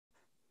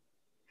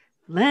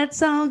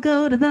Let's all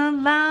go to the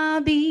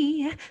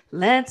lobby.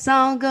 Let's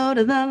all go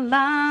to the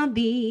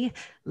lobby.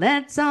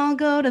 Let's all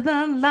go to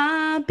the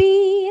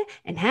lobby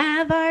and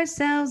have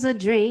ourselves a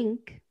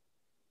drink.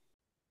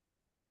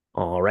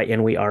 All right,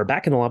 and we are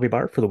back in the lobby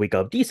bar for the week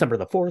of December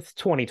the 4th,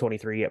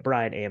 2023.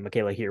 Brian and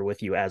Michaela here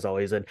with you as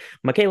always. And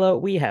Michaela,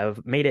 we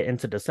have made it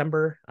into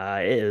December.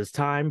 It is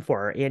time for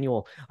our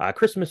annual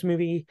Christmas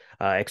movie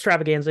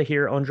extravaganza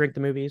here on Drink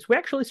the Movies. We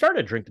actually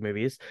started Drink the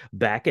Movies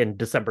back in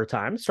December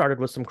time, started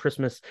with some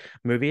Christmas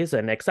movies,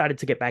 and excited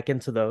to get back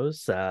into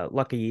those.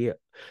 Lucky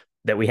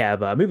that we have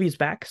movies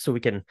back so we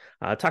can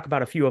talk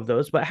about a few of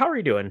those. But how are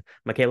you doing,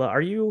 Michaela?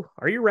 Are you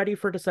ready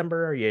for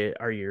December?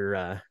 Are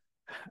your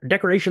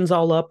decorations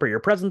all up or your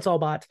presents all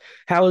bought?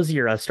 How is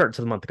your start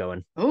to the month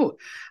going? Oh,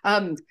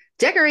 um,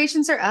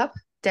 decorations are up.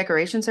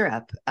 Decorations are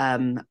up.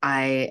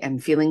 I am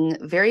feeling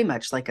very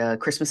much like a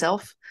Christmas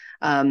elf.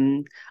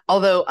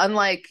 Although,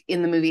 unlike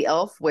in the movie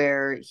Elf,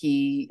 where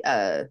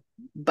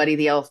Buddy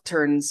the Elf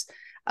turns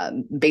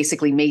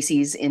basically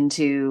Macy's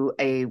into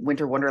a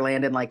winter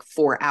wonderland in like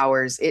 4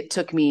 hours, it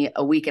took me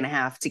a week and a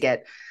half to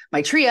get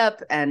my tree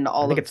up and I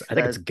all think of it's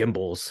the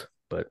Gimbals,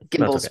 but that's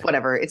Gimbals, okay.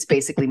 whatever. It's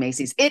basically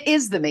Macy's. It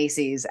is the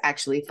Macy's,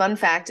 actually. Fun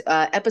fact,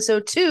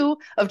 episode 2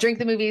 of Drink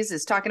the Movies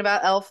is talking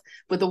about Elf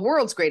with the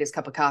world's greatest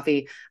cup of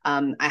coffee.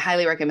 I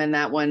highly recommend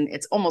that one.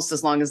 It's almost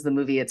as long as the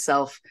movie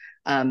itself.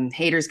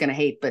 Haters gonna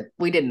hate, but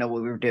we didn't know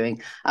what we were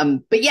doing.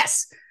 But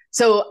yes,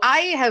 so I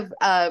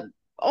have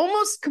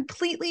almost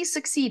completely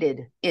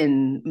succeeded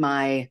in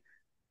my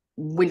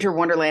winter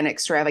wonderland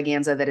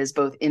extravaganza that is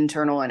both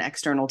internal and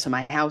external to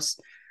my house.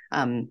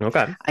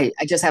 Okay. I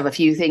just have a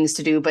few things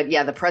to do, but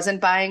yeah, the present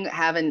buying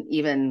haven't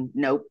even,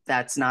 nope,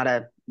 that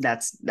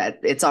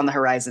it's on the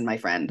horizon, my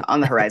friend,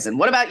 on the horizon.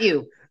 What about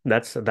you?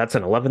 That's an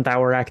 11th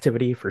hour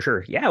activity for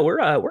sure. Yeah,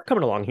 we're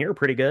coming along here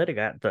pretty good. I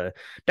got the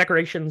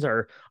decorations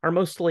are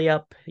mostly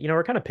up.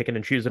 We're kind of picking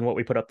and choosing what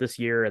we put up this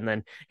year, and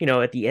then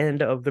at the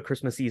end of the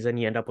Christmas season,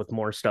 you end up with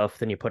more stuff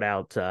than you put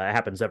out. It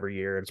happens every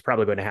year. It's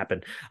probably going to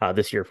happen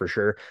this year for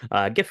sure.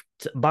 Gift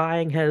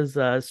buying has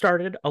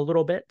started a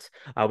little bit.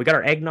 We got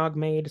our eggnog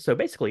made, so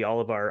basically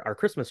all of our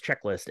Christmas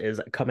checklist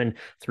is coming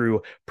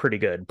through pretty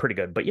good, pretty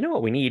good. But you know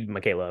what we need,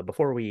 Michaela,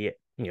 before we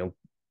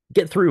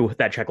get through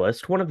that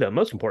checklist, one of the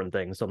most important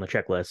things on the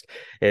checklist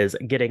is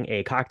getting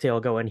a cocktail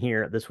going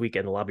here this week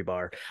in the lobby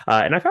bar.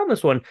 And I found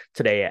this one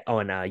today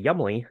on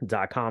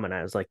yumly.com, and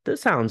I was like, this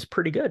sounds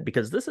pretty good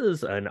because this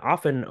is an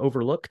often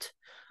overlooked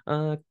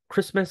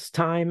Christmas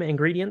time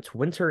ingredient,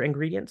 winter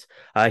ingredient.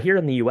 Here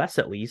in the US,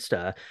 at least,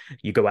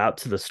 you go out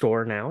to the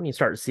store now and you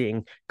start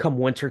seeing come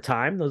winter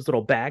time those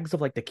little bags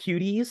of like the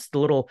cuties, the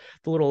little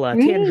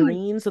Mm.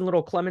 tangerines and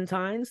little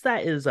clementines.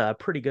 That is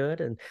pretty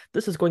good, and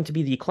this is going to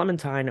be the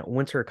Clementine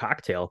Winter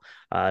Cocktail.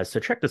 So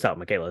check this out,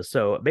 Michaela.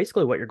 So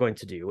basically, what you're going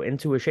to do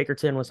into a shaker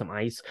tin with some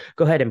ice,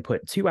 go ahead and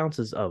put 2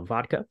 ounces of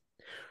vodka,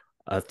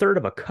 a third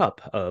of a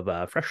cup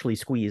of freshly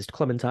squeezed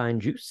clementine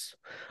juice,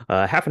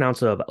 half an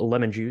ounce of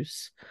lemon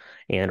juice,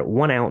 and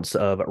 1 ounce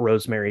of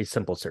rosemary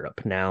simple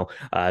syrup. Now,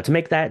 to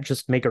make that,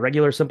 just make a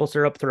regular simple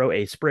syrup, throw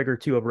a sprig or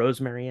two of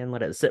rosemary in,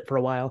 let it sit for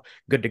a while.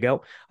 Good to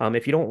go.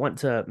 If you don't want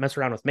to mess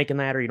around with making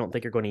that, or you don't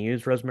think you're going to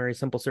use rosemary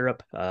simple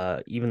syrup,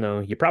 even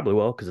though you probably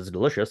will because it's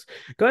delicious,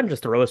 go ahead and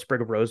just throw a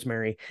sprig of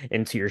rosemary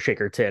into your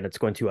shaker tin. It's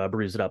going to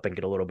bruise it up and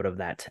get a little bit of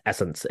that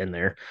essence in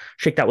there.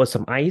 Shake that with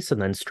some ice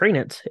and then strain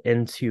it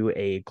into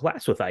a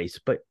glass with ice.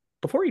 But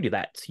before you do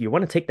that, you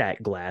want to take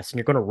that glass and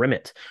you're going to rim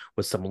it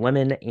with some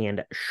lemon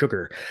and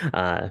sugar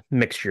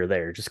mixture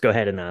there. Just go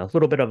ahead and a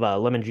little bit of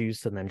lemon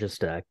juice and then just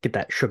get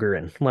that sugar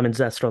and lemon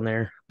zest on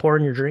there. Pour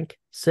in your drink,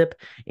 sip,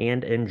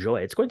 and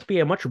enjoy. It's going to be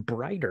a much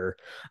brighter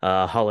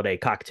holiday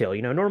cocktail.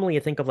 Normally you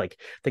think of like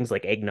things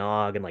like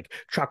eggnog and like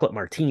chocolate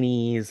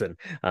martinis and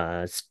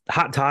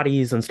hot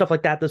toddies and stuff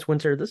like that this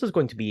winter. This is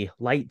going to be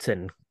light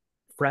and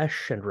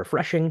fresh and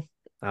refreshing,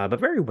 but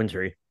very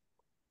wintry.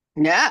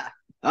 Yeah.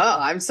 Oh,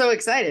 I'm so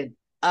excited.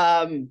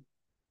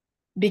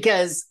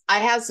 Because I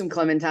have some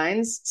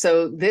clementines,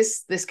 so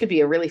this could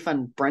be a really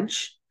fun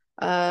brunch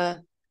uh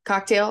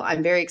cocktail.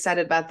 I'm very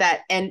excited about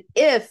that. And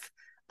if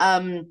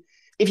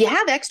you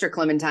have extra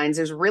clementines,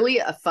 there's really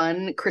a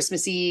fun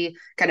Christmassy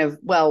kind of,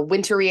 well,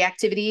 wintry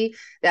activity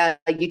that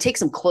you take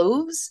some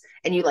cloves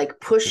and you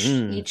like push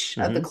Mm, each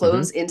of the mm-hmm.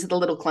 cloves into the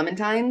little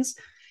clementines,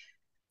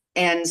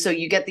 and so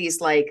you get these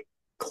like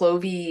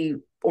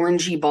clovey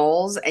orangey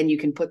balls, and you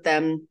can put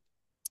them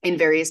in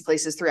various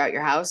places throughout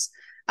your house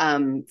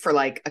for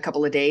like a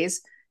couple of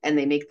days, and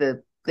they make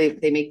the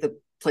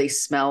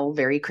place smell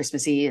very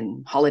Christmassy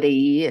and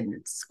holiday-y, and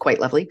it's quite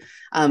lovely.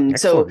 So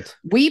Excellent.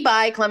 we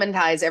buy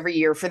clementines every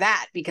year for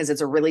that because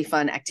it's a really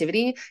fun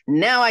activity.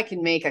 Now I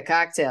can make a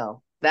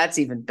cocktail. That's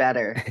even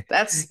better.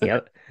 That's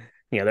Yep.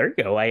 Yeah, there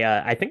you go.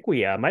 I think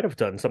we might have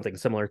done something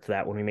similar to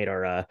that when we made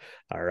our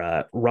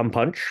our rum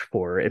punch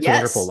for It's a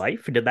Wonderful Yes.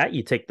 Life. Did that?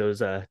 You take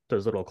those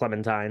little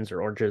clementines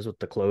or oranges with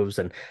the cloves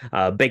and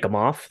bake them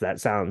off. That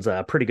sounds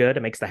pretty good.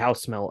 It makes the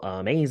house smell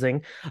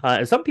amazing.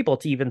 And some people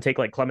to even take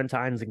like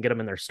clementines and get them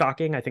in their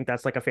stocking. I think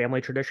that's like a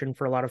family tradition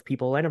for a lot of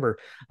people. I never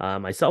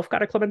myself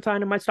got a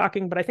clementine in my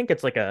stocking, but I think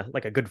it's like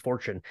a good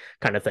fortune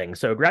kind of thing.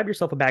 So grab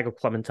yourself a bag of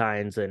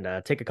clementines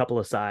and take a couple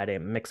aside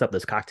and mix up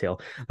this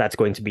cocktail. That's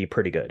going to be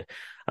pretty good.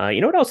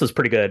 You know what else is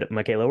pretty good,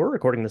 Michaela? We're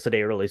recording this a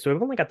day early, so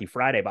we've only got the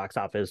Friday box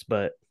office,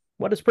 but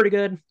what is pretty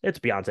good? It's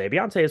Beyonce.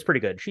 Beyonce is pretty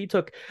good. She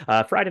took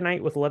Friday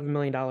night with $11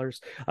 million.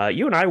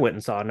 You and I went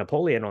and saw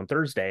Napoleon on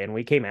Thursday, and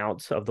we came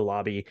out of the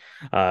lobby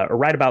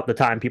right about the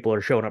time people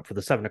are showing up for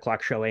the 7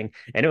 o'clock showing,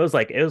 and it was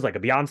like a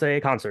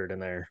Beyonce concert in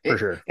there for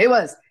sure. It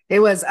was.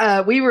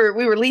 We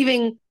were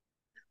leaving,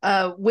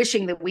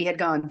 wishing that we had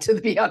gone to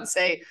the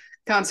Beyonce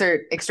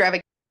concert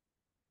extravaganza.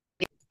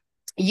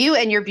 You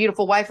and your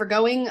beautiful wife are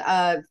going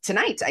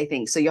tonight, I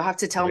think. So you'll have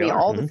to tell We me are.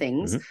 all the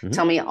things. Mm-hmm.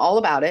 Tell me all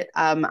about it.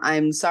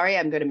 I'm sorry,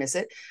 I'm going to miss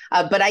it.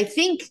 But I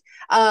think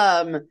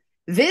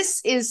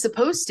this is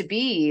supposed to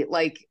be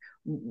like,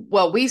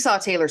 well, we saw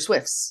Taylor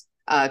Swift's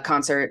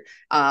concert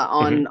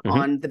Mm-hmm.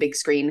 on the big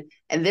screen,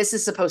 and this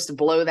is supposed to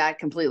blow that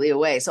completely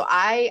away. So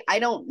I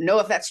don't know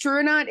if that's true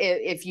or not.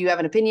 If you have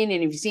an opinion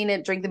and if you've seen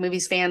it, Drink the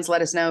Movies fans,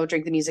 let us know.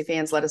 Drink the Music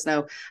fans, let us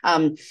know.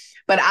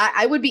 But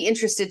I would be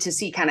interested to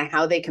see kind of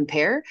how they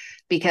compare,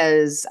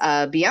 because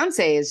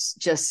Beyonce is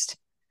just,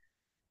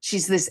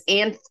 she's this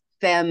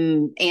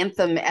anthem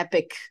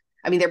epic.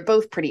 I mean, they're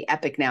both pretty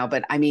epic now,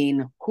 but I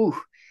mean, whew,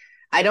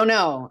 I don't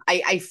know.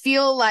 I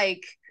feel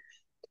like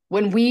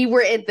when we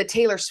were at the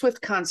Taylor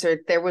Swift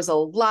concert, there was a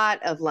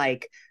lot of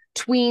like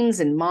tweens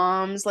and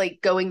moms like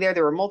going there.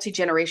 There were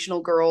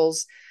multi-generational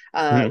girls,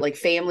 Mm-hmm. like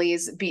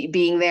families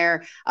being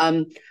there.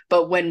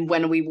 But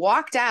when we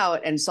walked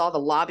out and saw the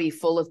lobby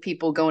full of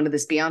people going to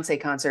this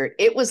Beyonce concert,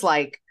 it was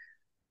like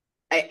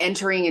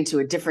entering into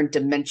a different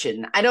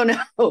dimension. I don't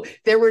know.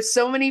 There were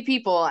so many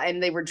people,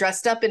 and they were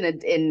dressed up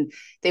in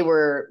they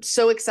were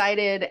so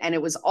excited, and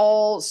it was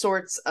all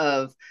sorts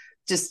of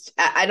just,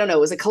 I don't know, it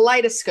was a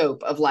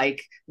kaleidoscope of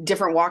like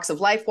different walks of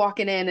life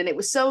walking in, and it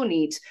was so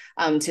neat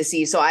to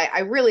see. So I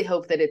really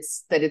hope that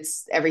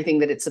it's everything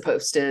that it's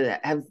supposed to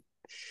have,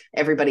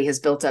 everybody has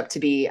built up to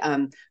be.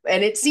 And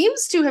it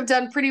seems to have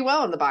done pretty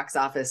well in the box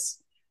office.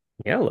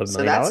 Yeah, $11 So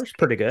million that's dollars,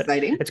 pretty good.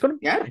 exciting. It's gonna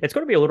Yeah. it's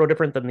gonna be a little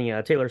different than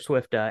the Taylor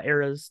Swift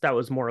eras. That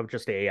was more of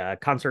just a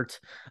concert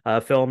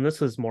film.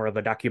 This is more of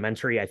a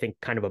documentary, I think,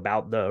 kind of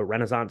about the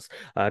Renaissance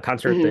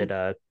concert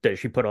Mm-hmm. that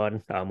she put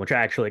on, which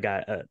I actually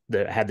had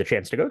the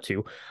chance to go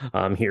to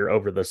here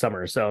over the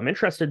summer. So I'm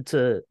interested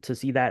to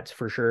see that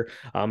for sure.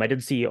 I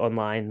did see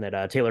online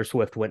that Taylor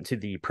Swift went to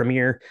the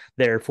premiere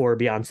there for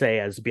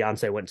Beyonce, as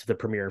Beyonce went to the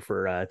premiere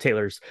for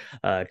Taylor's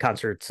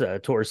concert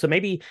tour. So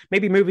maybe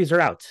movies are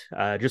out.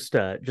 Just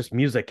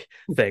music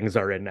things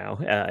are in now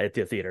at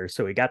the theater.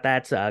 So we got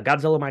that.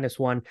 Godzilla minus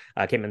one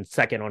came in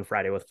second on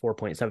Friday with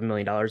 $4.7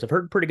 million. I've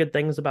heard pretty good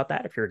things about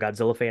that. If you're a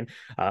Godzilla fan,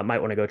 might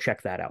want to go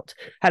check that out.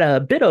 Had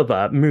a bit of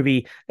a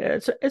movie.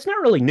 It's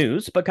not really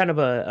news, but kind of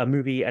a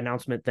movie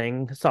announcement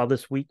thing. Saw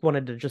this week.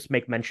 Wanted to just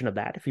make mention of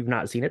that. If you've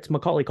not seen it,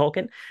 Macaulay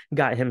Culkin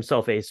got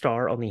himself a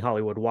star on the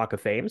Hollywood Walk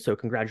of Fame. So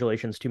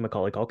congratulations to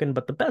Macaulay Culkin.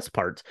 But the best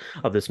part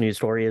of this news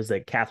story is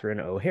that Catherine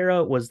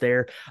O'Hara was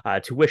there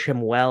to wish him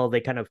well.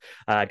 They kind of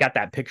got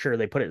that picture.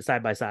 They put it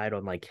side by side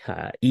on like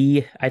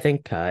I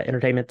think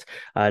Entertainment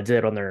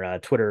did on their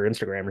Twitter or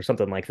Instagram or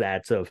something like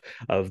that,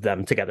 of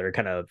them together,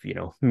 kind of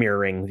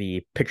mirroring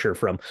the picture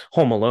from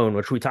Home Alone,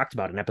 which we talked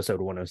about in episode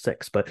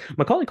 106. But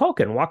Macaulay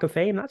Culkin, Walk of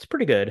Fame, that's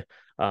pretty good.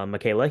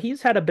 Michaela,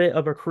 he's had a bit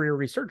of a career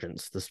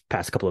resurgence this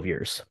past couple of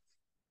years.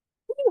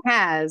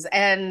 Has.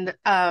 And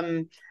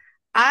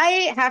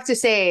I have to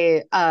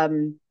say,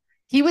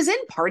 he was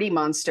in Party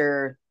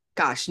Monster.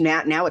 Gosh,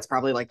 now it's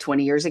probably like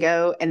 20 years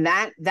ago, and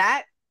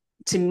that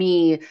to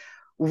me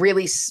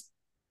really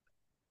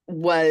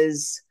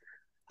was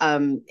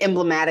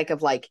emblematic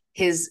of like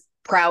his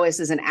prowess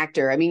as an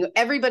actor. I mean,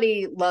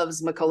 everybody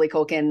loves Macaulay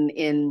Culkin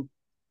in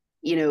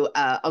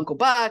Uncle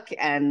Buck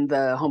and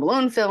the Home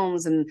Alone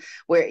films, and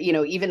where,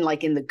 even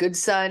like in The Good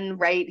Son,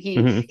 right?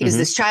 Mm-hmm, He was mm-hmm.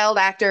 this child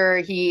actor.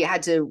 He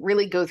had to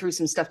really go through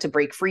some stuff to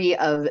break free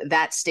of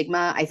that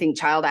stigma. I think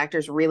child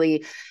actors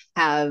really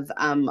have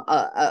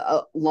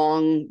a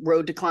long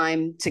road to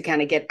climb to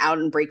kind of get out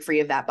and break free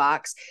of that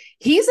box.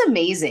 He's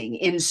amazing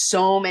in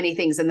so many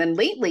things, and then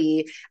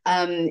lately,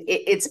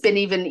 it's been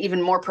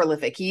even more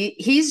prolific.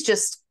 He's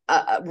just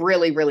a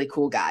really, really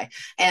cool guy,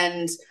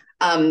 and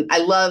I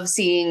love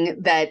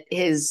seeing that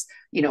his,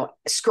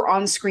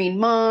 on-screen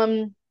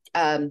mom,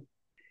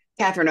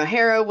 Catherine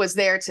O'Hara, was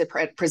there to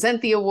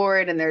present the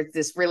award, and there's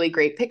this really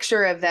great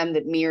picture of them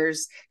that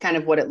mirrors kind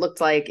of what it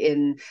looked like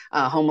in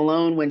Home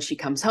Alone when she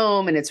comes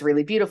home, and it's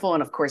really beautiful.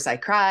 And of course, I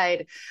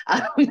cried,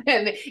 and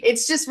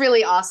it's just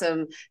really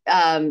awesome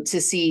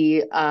to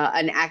see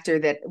an actor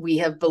that we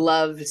have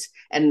beloved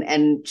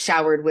and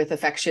showered with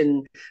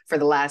affection for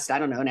the last, I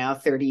don't know now,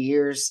 30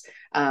 years.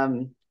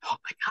 Oh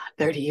my God,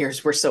 30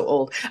 years. We're so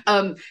old.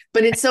 But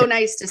it's so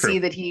nice to True. see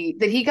that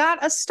he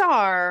got a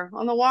star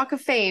on the Walk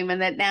of Fame,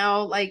 and that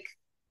now, like,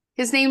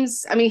 his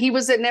name's, I mean, he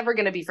was never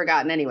going to be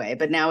forgotten anyway,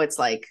 but now it's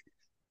like,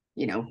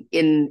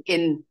 in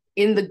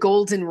the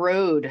golden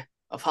road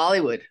of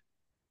Hollywood.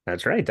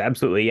 That's right.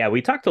 Absolutely. Yeah,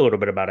 we talked a little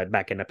bit about it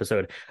back in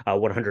episode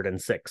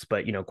 106,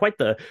 but quite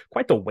the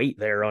weight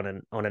there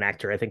on an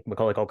actor. I think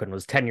Macaulay Culkin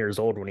was 10 years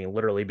old when he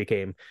literally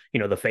became,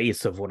 the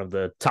face of one of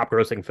the top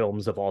grossing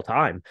films of all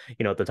time,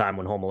 at the time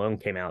when Home Alone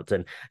came out.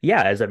 And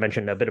yeah, as I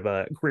mentioned, a bit of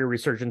a career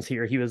resurgence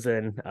here. He was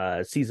in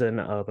a season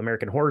of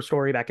American Horror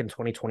Story back in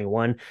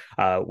 2021,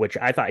 which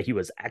I thought he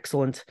was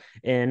excellent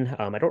in.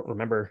 I don't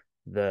remember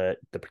the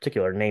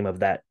particular name of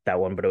that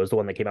one, but it was the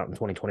one that came out in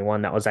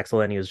 2021. That was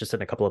excellent. He was just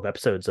in a couple of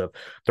episodes of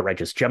The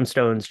Righteous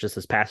Gemstones just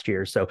this past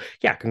year. So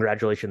yeah,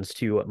 congratulations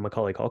to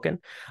Macaulay Culkin.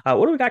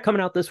 What do we got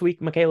coming out this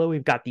week, Michaela?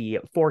 We've got the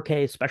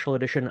 4K special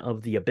edition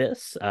of The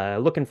Abyss.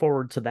 Looking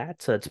forward to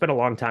that. It's been a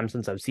long time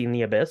since I've seen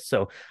The Abyss,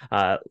 so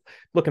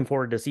looking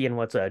forward to seeing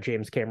what's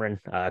James Cameron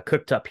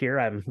cooked up here.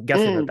 I'm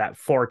guessing that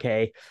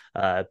 4K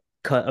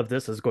cut of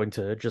this is going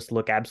to just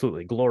look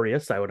absolutely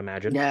glorious, I would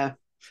imagine. Yeah.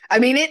 I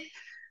mean,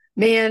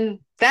 man,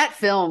 that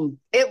film,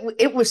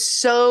 it was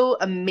so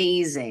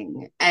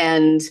amazing.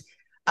 And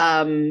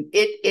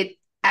it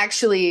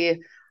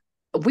actually,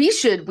 we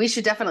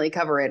should definitely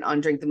cover it on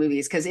Drink the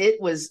Movies, because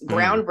it was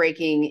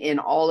groundbreaking in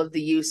all of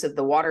the use of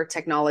the water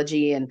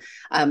technology. And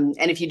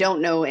if you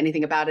don't know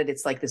anything about it,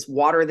 it's like this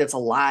water that's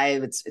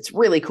alive. It's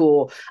really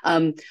cool.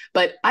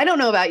 But I don't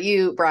know about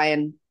you,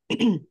 Brian.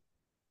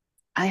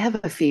 I have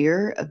a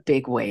fear of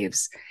big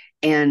waves.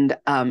 And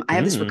I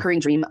have this recurring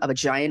dream of a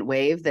giant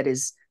wave that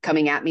is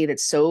coming at me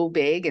that's so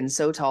big and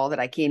so tall that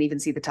I can't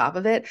even see the top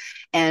of it.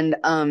 And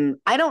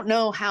I don't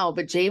know how,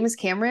 but James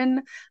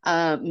Cameron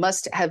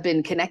must have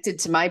been connected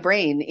to my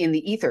brain in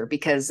the ether,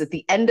 because at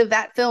the end of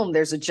that film,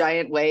 there's a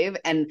giant wave.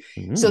 And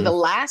so the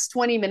last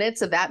 20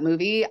 minutes of that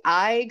movie,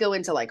 I go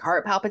into like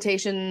heart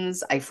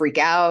palpitations. I freak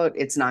out.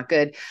 It's not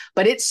good,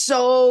 but it's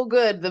so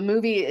good. The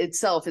movie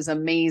itself is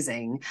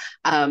amazing.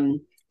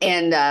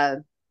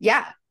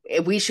 Yeah,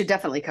 we should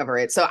definitely cover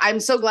it. So I'm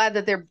so glad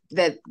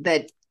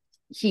that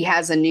he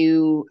has a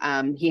new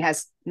he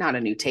has not a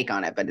new take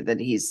on it, but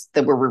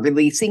that we're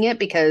releasing it,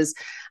 because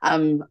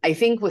I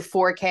think with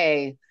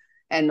 4K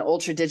and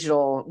ultra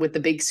digital with the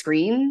big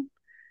screen,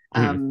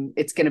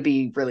 it's going to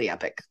be really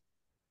epic.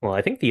 Well,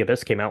 I think The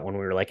Abyss came out when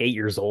we were like 8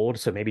 years old,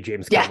 so maybe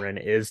James Yeah. Cameron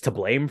is to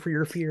blame for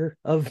your fear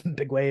of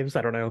big waves.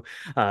 I don't know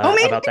Oh,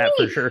 about that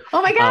for maybe. sure.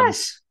 Oh my Um,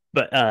 gosh.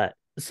 but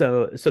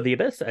so The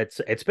Abyss,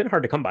 it's been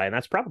hard to come by, and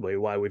that's probably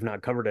why we've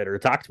not covered it or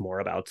talked more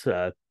about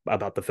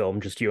the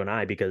film, just you and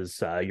I,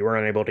 because you were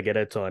unable to get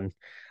it on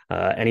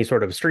any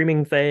sort of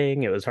streaming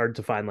thing. It was hard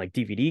to find like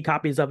DVD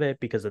copies of it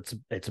because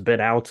it's been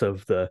out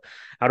of the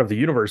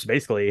universe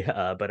basically.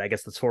 But I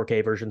guess this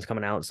 4K version's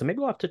coming out, so maybe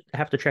we'll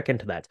have to check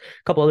into that.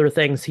 A couple other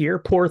things here.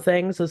 Poor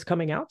Things is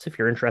coming out. So if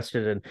you're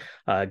interested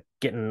in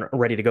getting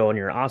ready to go on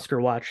your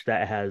Oscar watch,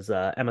 that has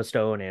Emma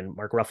Stone and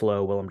Mark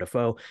Ruffalo, Willem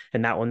Dafoe,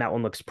 and that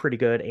one looks pretty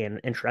good and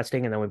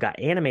interesting. And then we've got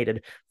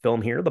animated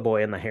film here, The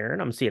Boy and the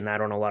Heron. I'm seeing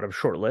that on a lot of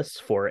short lists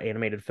for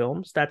animated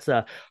films. That's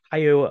a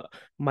Hayao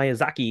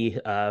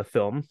Miyazaki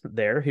film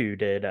there, who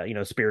did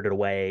Spirited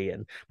Away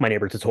and My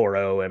Neighbor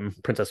Totoro and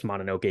Princess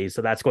Mononoke.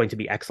 So that's going to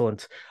be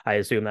excellent. I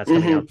assume that's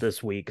coming out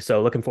this week.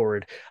 So looking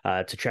forward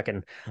to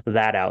checking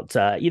that out.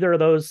 Either of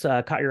those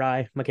caught your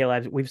eye,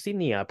 Michaela? We've seen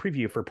the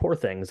preview for Poor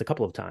Things a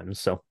couple of times.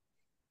 So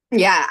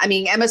Yeah, I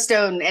mean, Emma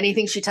Stone,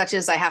 anything she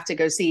touches, I have to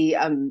go see.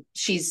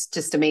 She's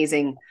just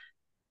amazing.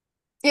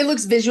 It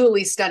looks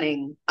visually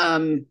stunning.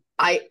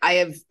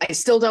 I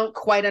still don't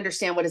quite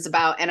understand what it's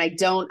about, and I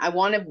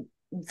want to,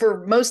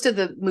 for most of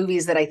the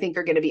movies that I think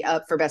are going to be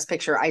up for Best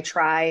Picture, I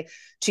try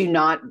to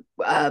not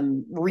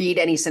read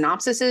any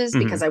synopsises,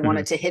 because I want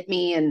it to hit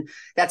me, and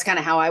that's kind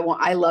of how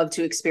I love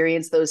to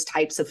experience those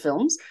types of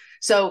films.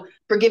 So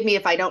forgive me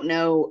if I don't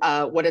know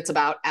what it's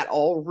about at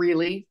all,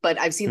 really, but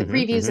I've seen the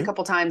previews a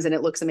couple times and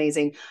it looks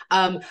amazing.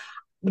 The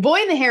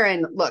Boy and the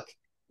Heron, look,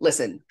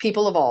 listen,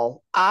 people of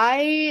all,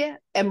 I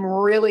am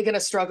really going to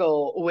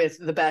struggle with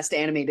the best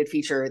animated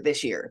feature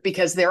this year,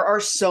 because there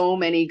are so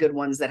many good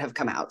ones that have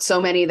come out.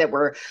 So many that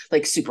were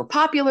like super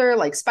popular,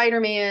 like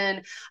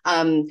Spider-Man.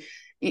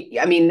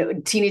 I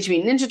mean, Teenage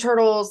Mutant Ninja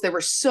Turtles. There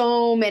were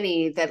so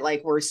many that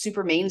like were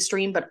super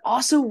mainstream, but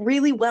also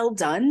really well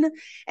done.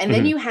 And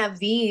then you have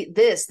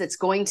this that's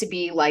going to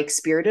be like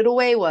Spirited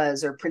Away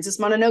was, or Princess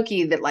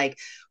Mononoke, that like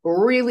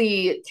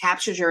really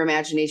captures your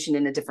imagination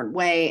in a different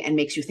way and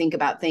makes you think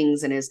about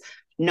things, and is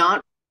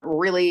not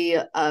really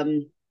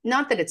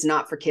not that it's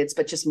not for kids,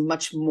 but just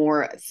much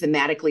more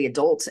thematically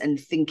adult and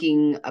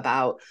thinking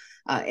about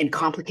and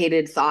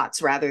complicated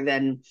thoughts, rather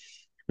than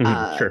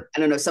Sure.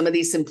 I don't know, some of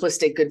these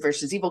simplistic good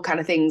versus evil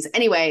kind of things.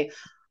 Anyway,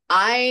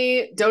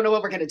 I don't know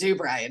what we're going to do,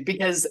 Brian,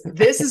 because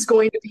this is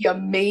going to be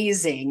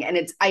amazing.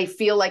 And I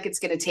feel like it's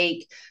going to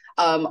take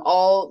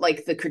all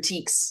like the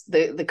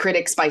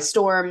critics by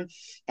storm,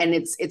 and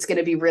it's going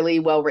to be really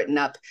well written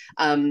up.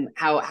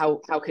 How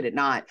could it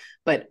not?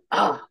 But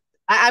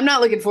I'm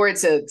not looking forward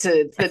to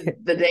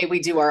the day we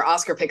do our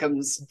Oscar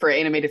pick'ems for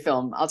animated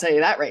film. I'll tell you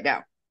that right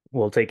now.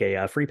 We'll take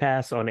a free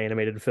pass on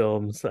animated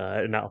films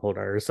and not hold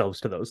ourselves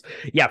to those.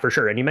 Yeah, for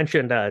sure. And you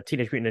mentioned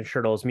Teenage Mutant Ninja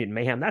Turtles, Mutant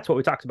Mayhem. That's what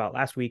we talked about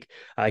last week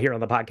here on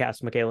the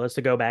podcast, Michaela.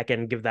 So go back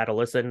and give that a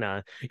listen.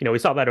 We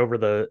saw that over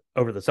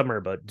the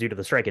summer, but due to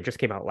the strike, it just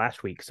came out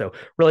last week. So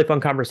really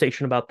fun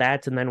conversation about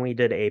that. And then we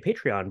did a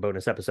Patreon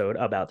bonus episode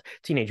about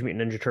Teenage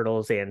Mutant Ninja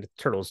Turtles and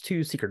Turtles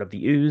 2: Secret of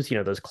the Ooze.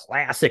 Those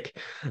classic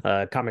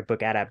comic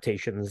book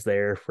adaptations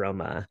there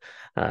from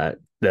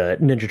the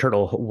Ninja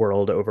Turtle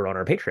world over on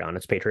our Patreon.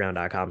 It's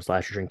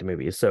patreon.com/drink the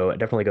movies. So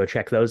definitely go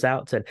check those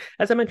out. And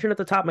as I mentioned at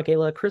the top,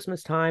 Michaela,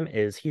 Christmas time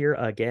is here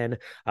again.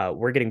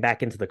 We're getting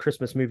back into the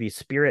Christmas movie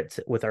spirit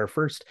with our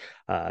first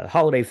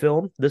holiday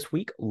film this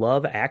week,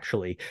 Love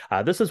Actually.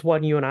 This is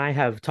one you and I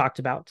have talked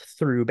about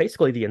through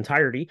basically the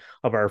entirety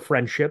of our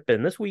friendship.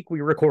 And this week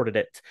we recorded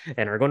it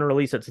and are going to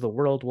release it to the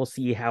world. We'll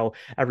see how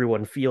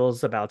everyone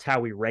feels about how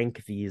we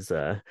rank these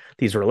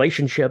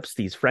relationships,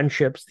 these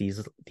friendships,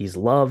 these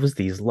loves,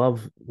 these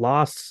love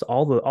lost,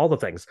 all the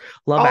things.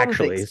 Love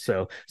Actually. Things.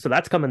 So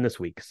that's coming this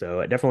week.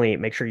 So definitely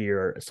make sure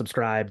you're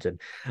subscribed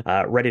and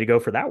ready to go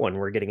for that one.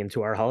 We're getting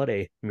into our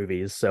holiday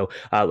movies. So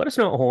let us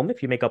know at home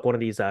if you make up one of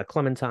these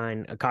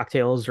Clementine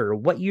cocktails or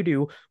what you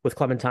do with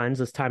Clementines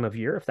this time of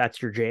year. If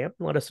that's your jam,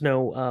 let us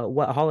know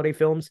what holiday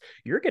films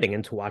you're getting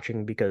into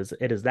watching, because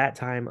it is that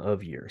time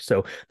of year.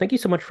 So thank you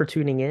so much for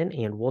tuning in,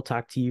 and we'll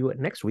talk to you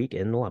next week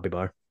in the lobby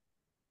bar.